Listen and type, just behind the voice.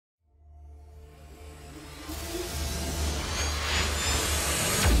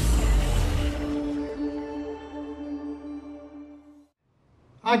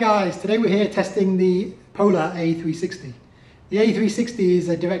Hi guys, today we're here testing the PolarA360. The A360 is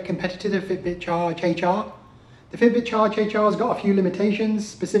a direct competitor to Fitbit Charge HR. The Fitbit Charge HR has got a few limitations,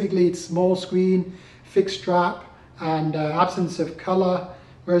 specifically its small screen, fixed strap and absence of color,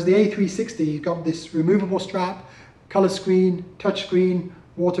 whereas the A360 has got this removable strap, color screen, touch screen,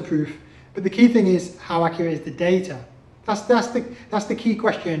 waterproof. But the key thing is how accurate is the data. That's the key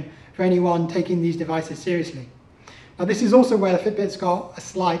question for anyone taking these devices seriously. Now this is also where the Fitbit's got a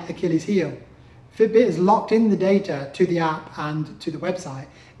slight Achilles heel. Fitbit has locked in the data to the app and to the website,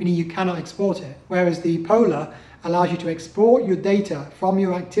 meaning you cannot export it, whereas the Polar allows you to export your data from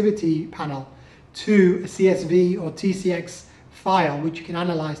your activity panel to a CSV or TCX file, which you can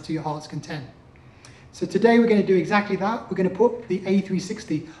analyze to your heart's content. So today we're going to do exactly that. We're going to put the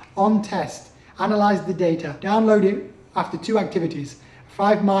A360 on test, analyze the data, download it after two activities, a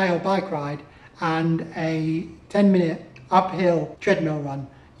 5-mile bike ride and a 10-minute uphill treadmill run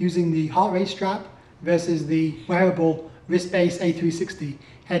using the heart rate strap versus the wearable wrist-based A360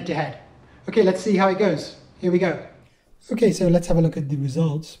 head-to-head. Okay, let's see how it goes. Here we go. Okay, so let's have a look at the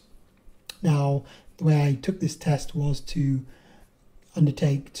results. Now, the way I took this test was to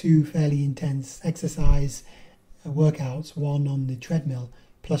undertake two fairly intense exercise workouts, one on the treadmill,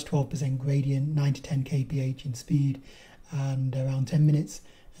 plus 12% gradient, 9 to 10 kph in speed, and around 10 minutes.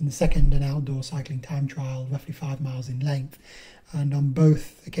 And the second, an outdoor cycling time trial, roughly 5 miles in length. And on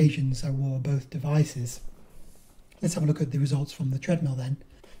both occasions, I wore both devices. Let's have a look at the results from the treadmill then.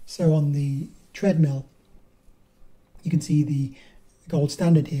 So on the treadmill, you can see the gold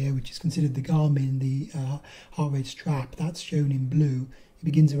standard here, which is considered the Garmin, the heart rate strap. That's shown in blue. It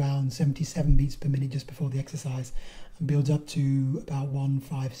begins around 77 beats per minute just before the exercise and builds up to about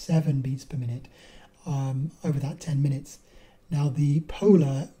 157 beats per minute over that 10 minutes. Now the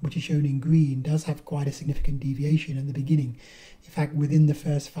Polar, which is shown in green, does have quite a significant deviation at the beginning. In fact, within the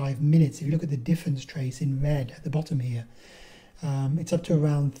first 5 minutes, if you look at the difference trace in red at the bottom here, it's up to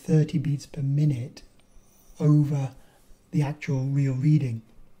around 30 beats per minute over the actual real reading,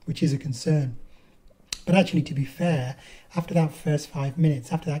 which is a concern. But actually, to be fair, after that first 5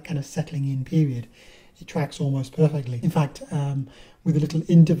 minutes, after that kind of settling in period, it tracks almost perfectly. In fact, with a little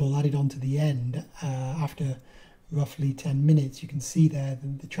interval added on to the end, after roughly 10 minutes, you can see there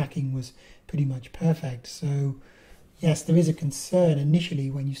that the tracking was pretty much perfect. So yes, there is a concern initially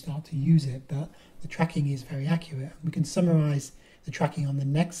when you start to use it, but the tracking is very accurate. We can summarize the tracking on the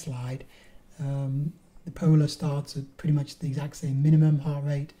next slide. The Polar starts at pretty much the exact same minimum heart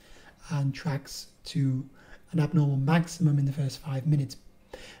rate and tracks to an abnormal maximum in the first 5 minutes.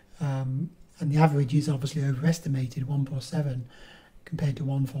 And the average is obviously overestimated, 147 compared to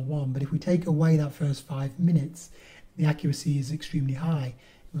 141. But if we take away that first 5 minutes, the accuracy is extremely high.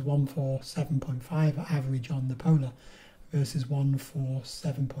 It was 147.5 average on the Polar versus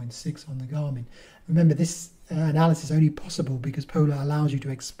 147.6 on the Garmin. Remember, this analysis is only possible because Polar allows you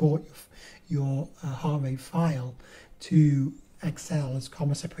to export your heart rate file to Excel as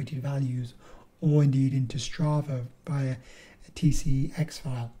comma-separated values, or indeed into Strava via a TCX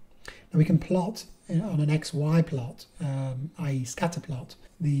file. Now we can plot on an XY plot, i.e. scatter plot,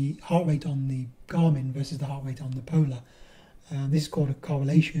 the heart rate on the Garmin versus the heart rate on the Polar. This is called a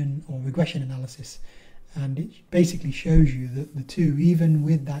correlation or regression analysis, and it basically shows you that the two, even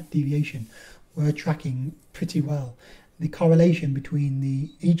with that deviation, were tracking pretty well. The correlation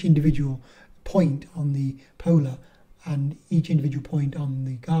between each individual point on the Polar and each individual point on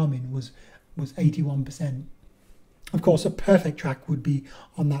the Garmin was 81%. Of course, a perfect track would be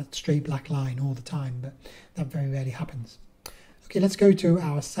on that straight black line all the time, but that very rarely happens. Okay, let's go to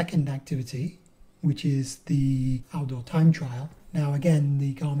our second activity, which is the outdoor time trial. Now again,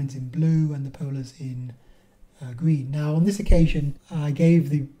 the Garmin's in blue and the Polar's in green. Now on this occasion, I gave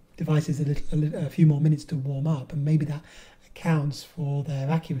the devices a few more minutes to warm up, and maybe that accounts for their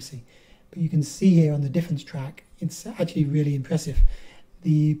accuracy. But you can see here on the difference track, it's actually really impressive.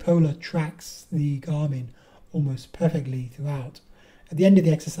 The Polar tracks the Garmin almost perfectly throughout. At the end of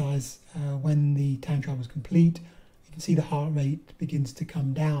the exercise, when the time trial was complete, you can see the heart rate begins to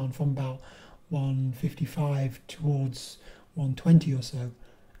come down from about 155 towards 120 or so.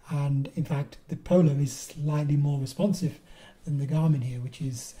 And in fact, the Polar is slightly more responsive than the Garmin here, which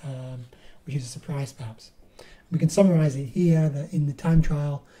is a surprise perhaps. We can summarize it here that in the time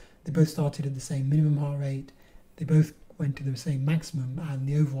trial, they both started at the same minimum heart rate, they both went to the same maximum, and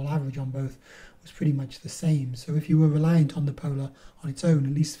the overall average on both was pretty much the same. So if you were reliant on the Polar on its own,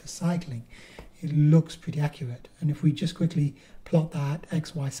 at least for cycling, it looks pretty accurate. And if we just quickly plot that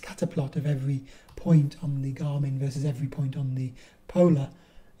XY scatter plot of every point on the Garmin versus every point on the Polar,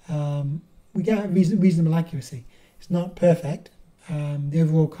 we get a reasonable accuracy. It's not perfect, the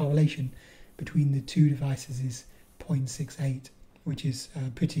overall correlation between the two devices is 0.68, which is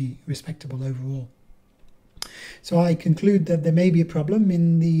pretty respectable overall. So I conclude that there may be a problem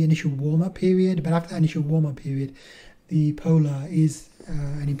in the initial warm-up period, but after that initial warm-up period, the Polar is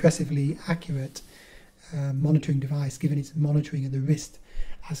an impressively accurate monitoring device, given its monitoring at the wrist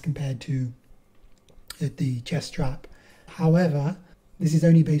as compared to the chest strap. However, this is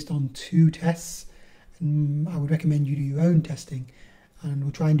only based on 2 tests, and I would recommend you do your own testing, and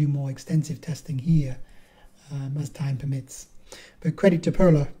we'll try and do more extensive testing here as time permits. But credit to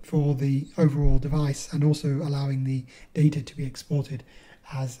Polar for the overall device and also allowing the data to be exported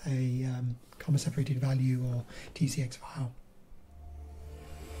as a comma separated value or TCX file.